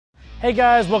Hey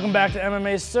guys, welcome back to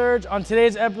MMA Surge. On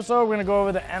today's episode, we're gonna go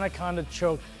over the Anaconda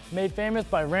Choke, made famous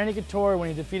by Randy Couture when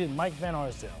he defeated Mike Van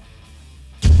Arsdale.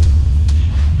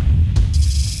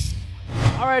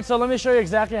 All right, so let me show you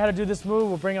exactly how to do this move.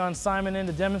 We'll bring on Simon in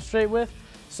to demonstrate with.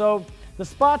 So the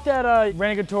spot that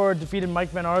Randy Couture defeated Mike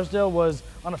Van Arsdale was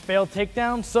on a failed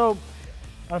takedown. So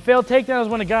on a failed takedown is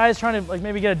when a guy is trying to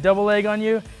maybe get a double leg on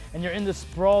you and you're in this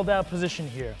sprawled out position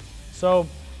here. So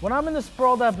when I'm in the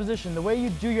sprawled out position, the way you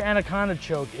do your Anaconda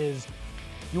Choke is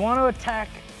you want to attack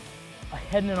a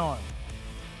head and an arm.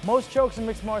 Most chokes in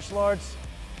mixed martial arts,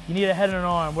 you need a head and an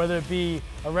arm, whether it be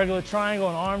a regular triangle,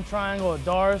 an arm triangle, a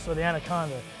Doris, or the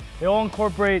Anaconda. They all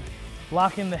incorporate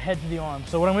locking the head to the arm.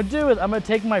 So what I'm gonna do is I'm gonna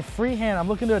take my free hand, I'm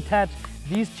looking to attach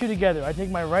these two together. I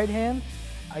take my right hand,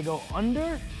 I go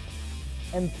under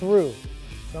and through.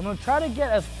 So I'm gonna try to get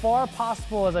as far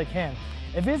possible as I can.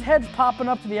 If his head's popping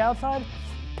up to the outside,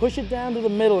 push it down to the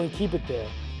middle and keep it there.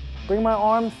 Bring my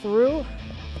arm through,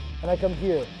 and I come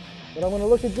here. What I'm gonna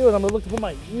look to do is I'm gonna look to put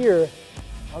my ear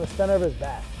on the center of his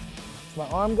back. So my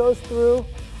arm goes through,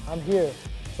 I'm here.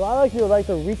 So I like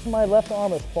to reach my left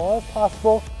arm as far as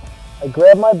possible. I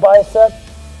grab my bicep,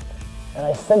 and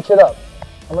I cinch it up.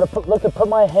 I'm gonna look to put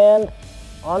my hand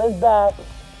on his back.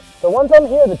 So once I'm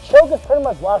here, the choke is pretty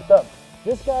much locked up.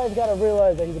 This guy's gotta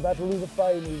realize that he's about to lose a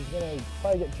fight and he's gonna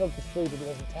probably get choked to sleep if he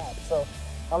doesn't tap. So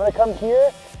I'm gonna come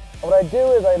here, and what I do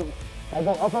is I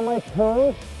go up on my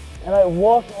toes, and I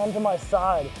walk onto my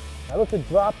side. I look to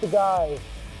drop the guy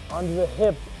onto the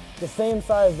hip, the same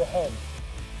size as the head.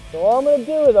 So all I'm gonna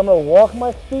do is I'm gonna walk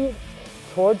my feet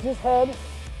towards his head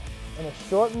in a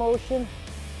short motion,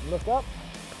 look up,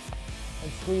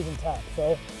 and squeeze and tap.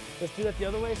 So let's do that the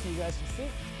other way so you guys can see.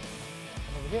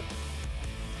 Come over here.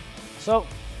 So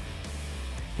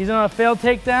he's on a failed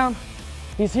takedown.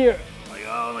 He's here.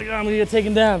 Oh my God, I'm gonna get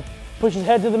taken down. Push his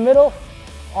head to the middle,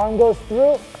 arm goes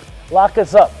through, lock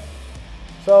us up.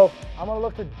 So I'm gonna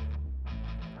look to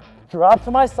drop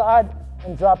to my side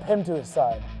and drop him to his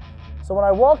side. So when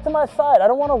I walk to my side, I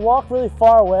don't wanna walk really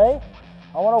far away.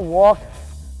 I wanna walk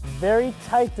very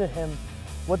tight to him.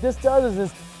 What this does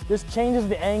is this changes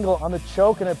the angle on the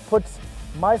choke and it puts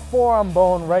my forearm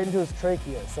bone right into his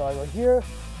trachea. So I go here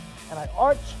and I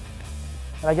arch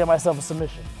and I get myself a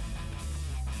submission.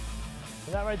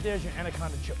 So that right there is your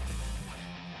Anaconda Choke.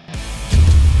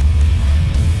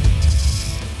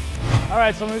 All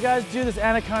right, so when you guys do this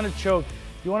Anaconda Choke,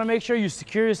 you wanna make sure you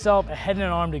secure yourself a head and an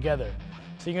arm together.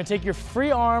 So you're gonna take your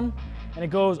free arm and it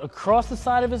goes across the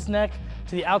side of his neck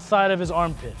to the outside of his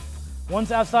armpit.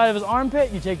 Once outside of his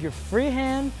armpit, you take your free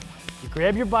hand, you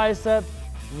grab your bicep,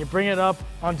 and you bring it up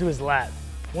onto his lat.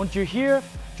 Once you're here,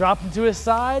 drop him to his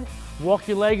side, walk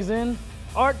your legs in,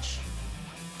 arch,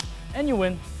 and you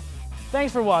win.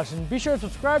 Thanks for watching. Be sure to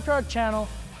subscribe to our channel,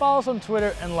 follow us on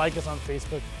Twitter, and like us on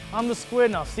Facebook. I'm the Squid,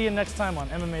 and I'll see you next time on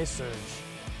MMA Surge.